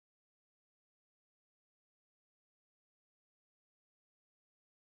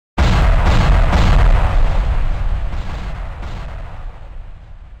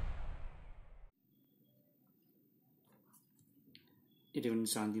இறைவன்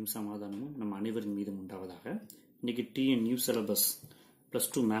சாந்தியும் சமாதானமும் நம் அனைவரின் மீதும் உண்டாவதாக. இன்னைக்கு டிஎன் நியூ சிலபஸ்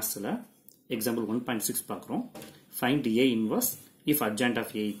 +2 மேத்ஸ்ல எக்ஸாம்பிள் 1.6 பார்க்குறோம். Find A inverse if adjoint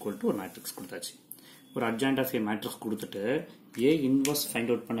of A equal to ஒரு மேட்ரிக்ஸ் கொடுத்தாச்சு. ஒரு அட்ஜாயிண்ட் ஆஃப் ஏ மேட்ரிக்ஸ் கொடுத்துட்டு ஏ இன்வர்ஸ் ஃபைண்ட்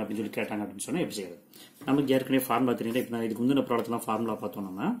அவுட் பண்ண அப்படின்னு சொல்லி கேட்டாங்க அப்படின்னு சொன்னால் எப்படி செய்யாது? நமக்கு ஏற்கனவே ஃபார்முலா தெரியல. இப்போ நான் இதுக்கு முந்தின ப்ராடக்ட்லாம் ஃபார்முலா பார்த்தோம்.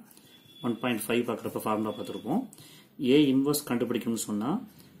 நம்ம 1.5 பார்க்குறப்ப ஃபார்முலா பார்த்துருப்போம். ஏ இன்வர்ஸ் கண்டுபிடிக்கணும்னு சொன்னால்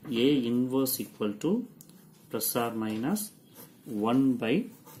A inverse equal to plus R minus 1 by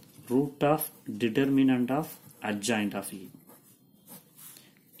root of determinant of adjoint of A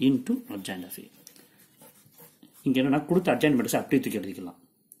into adjoint of A. இங்க என்னன்னா கொடுத்த adjoint மேட்ரிக்ஸ் அப்படியே தூக்கி எழுதிக்கலாம்.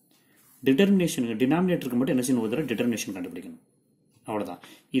 டிட்டர்மினேஷனுக்கு டினாமினேட்டருக்கு மட்டும் என்ன செய்யணும்? ஒரு தடவை டிட்டர்மினேஷன் கண்டுபிடிக்கணும். அவ்வளவுதான்.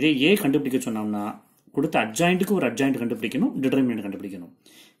 இதே ஏ கண்டுபிடிக்க சொன்னோம்னா கொடுத்த அட்ஜாயிண்ட்டுக்கு ஒரு அட்ஜாயிண்ட் கண்டுபிடிக்கணும், டிட்டர்மினன்ட் கண்டுபிடிக்கணும்.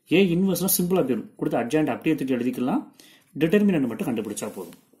 ஏ இன்வர்ஸ்னா சிம்பிளா போயிடும். கொடுத்த அட்ஜாயிண்ட் அப்படியே தூக்கி எழுதிக்கலாம், டிட்டர்மினன்ட் மட்டும் கண்டுபிடிச்சா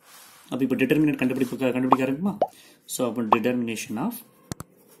போதும். அப்ப இப்ப டிட்டர்மினன்ட் கண்டுபிடிக்க இருக்குமா? So upon determination of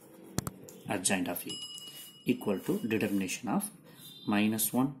adjoint of A equal to determination of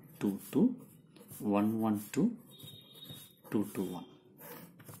 -1 2 2 1 1 2 2 2 1.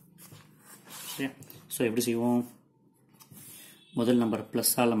 சரியா? So எப்படி செய்வோம்? முதல் நம்பர்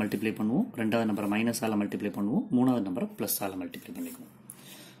பிளஸ் ஆல மல்டிப்ளை பண்ணுவோம், ரெண்டாவது நம்பர் மைனஸ் ஆல மல்டிப்ளை பண்ணுவோம், மூணாவது நம்பர் பிளஸ் ஆல மல்டிப்ளை பண்ணிக்குவோம்.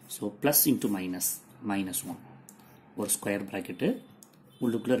 So பிளஸ் இன்டு மைனஸ் -1 ஒரு ஸ்கொயர் பிராக்கெட்,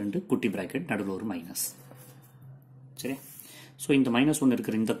 உள்ளுக்குள்ள ரெண்டு குட்டி பிராக்கெட், நடுவில் ஒரு மைனஸ். சரியா? ஸோ இந்த -1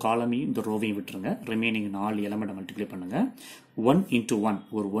 இருக்கிற இந்த காலமையும் இந்த ரோவையும் விட்டுருங்க. ரிமைனிங் 4 எலமெண்ட் மல்டிப்ளை பண்ணுங்க. 1 into 1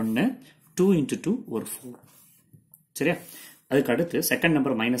 ஒரு 1, 2 into 2 ஒரு 4. சரியா? அதுக்கு அடுத்து செகண்ட்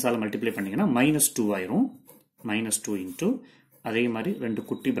நம்பர் மைனஸ் ஆல மல்டிப்ளை பண்ணீங்கன்னா -2 ஆயிரும். -2 into அதே மாதிரி ரெண்டு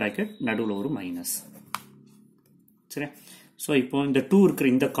குட்டி பிராக்கெட், நடுவில் ஒரு மைனஸ். சரியா? ஸோ இப்போ இந்த 2 இருக்கிற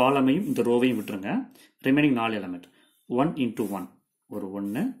இந்த காலமையும் இந்த ரோவையும் விட்டுருங்க. ரிமைனிங் 4 எலமெண்ட் 1 into 1 ஒரு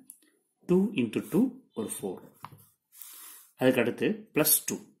 1, 2 into 2 ஒரு 4. அதுக்கு அடுத்து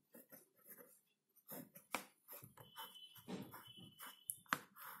 +2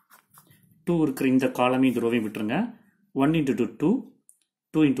 2 இருக்கிற இந்த காலமே இந்த ரோவையும் விட்டுருங்க. 1 into 2 2,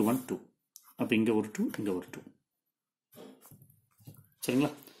 2 into 1 2. அப்ப இங்க ஒரு 2, இங்க ஒரு 2. சரிங்களா?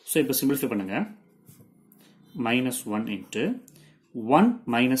 ஸோ இப்போ சிம்பிளிஃபை பண்ணுங்க. -1 into 1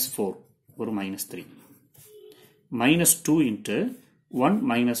 -4 ஒரு -3, -2 into 1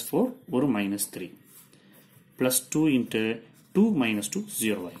 -4 ஒரு -3, +2 into 2 -2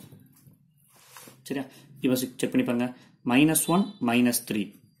 0 ஆகும். சரியா? இப்போ செக் பண்ணி பாருங்க. -1 -3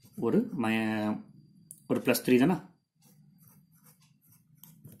 ஒரு +3 தானே?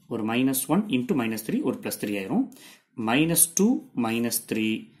 ஒரு -1 into -3 ஒரு +3 ஆயிரும். -2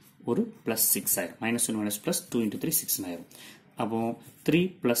 -3 ஒரு +6 ஆயிரும். -1 +2 into 3 6 ஆயிரும். அப்போ 3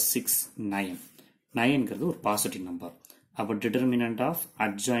 + 6 9. 9ங்கிறது ஒரு பாசிட்டிவ் நம்பர். அப்போ determinant of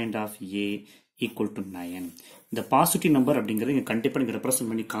adjoint of A equal to 9. இந்த பாசிட்டிவ் நம்பர் அப்படிங்கறது இங்க கண்டிப்பா நீங்க ரெப்ரசன்ட்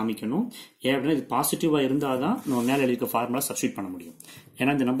பண்ணி காமிக்கணும். ஏன் அப்படின்னா இது பாசிட்டிவா இருந்தாதான் நம்ம மேல எழுதிக்க ஃபார்முலா சப்ஸ்டிட் பண்ண முடியும்.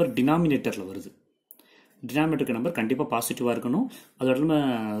 ஏன்னா இந்த நம்பர் டினாமினேட்டர்ல வருது. டினாமினேட்டருக்கு நம்பர் கண்டிப்பா பாசிட்டிவா இருக்கணும். அதோட நம்ம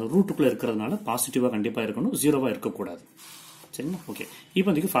ரூட்டுக்குள்ள இருக்கிறதுனால பாசிட்டிவா கண்டிப்பா இருக்கணும், ஜீரோவா இருக்கக்கூடாது. சரிங்களா? ஓகே. இப்போ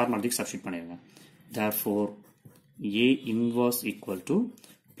இதுக்கு ஃபார்முலாக்கு சப்ஸ்டிட் பண்ணிருங்க. therefore A inverse equal to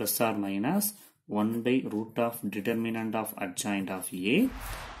plus or minus 1 by root of determinant of adjoint of A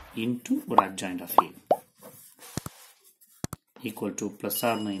into or adjoint of A equal to plus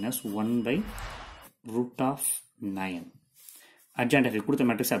or minus 1 by root of 9. adjoint of A கொடுத்த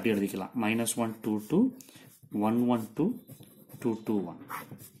matrix அப்படியே எழுதிக்கலாம். -1 2 2 1 1 2 2 2 1.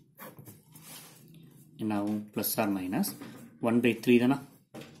 என்ன ஆகும்? plus or minus 1 by 3 தானா?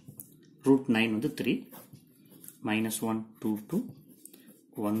 root 9 வந்து 3, -1 2 2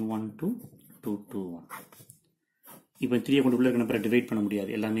 1 1 2 2 2 1. இப்போ 3 கொண்டு உள்ள இருக்க நம்பரை டிவைட் பண்ண முடியாது,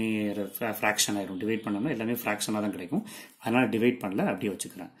 எல்லாமே ஃபிராக்ஷன் ஆயிரும். டிவைட் பண்ணோம்னா எல்லாமே ஃபிராக்ஷனாக தான் கிடைக்கும். அதனால டிவைட் பண்ணல, அப்படியே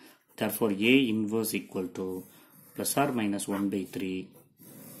வச்சுக்கிறேன். therefore A inverse equal to plus or minus 1 by 3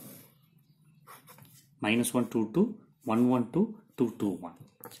 -1 2 2 1 1 2 2 2 1.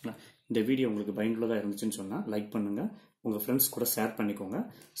 இந்த வீடியோ உங்களுக்கு பயனுள்ளதாக இருந்துச்சுன்னு சொன்னா லைக் பண்ணுங்க, உங்க ஃப்ரெண்ட்ஸ் கூட ஷேர் பண்ணிக்கோங்க,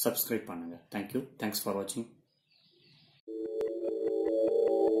 சப்ஸ்கிரைப் பண்ணுங்க. தேங்க்யூ. தேங்க்ஸ் ஃபார் வாட்சிங்.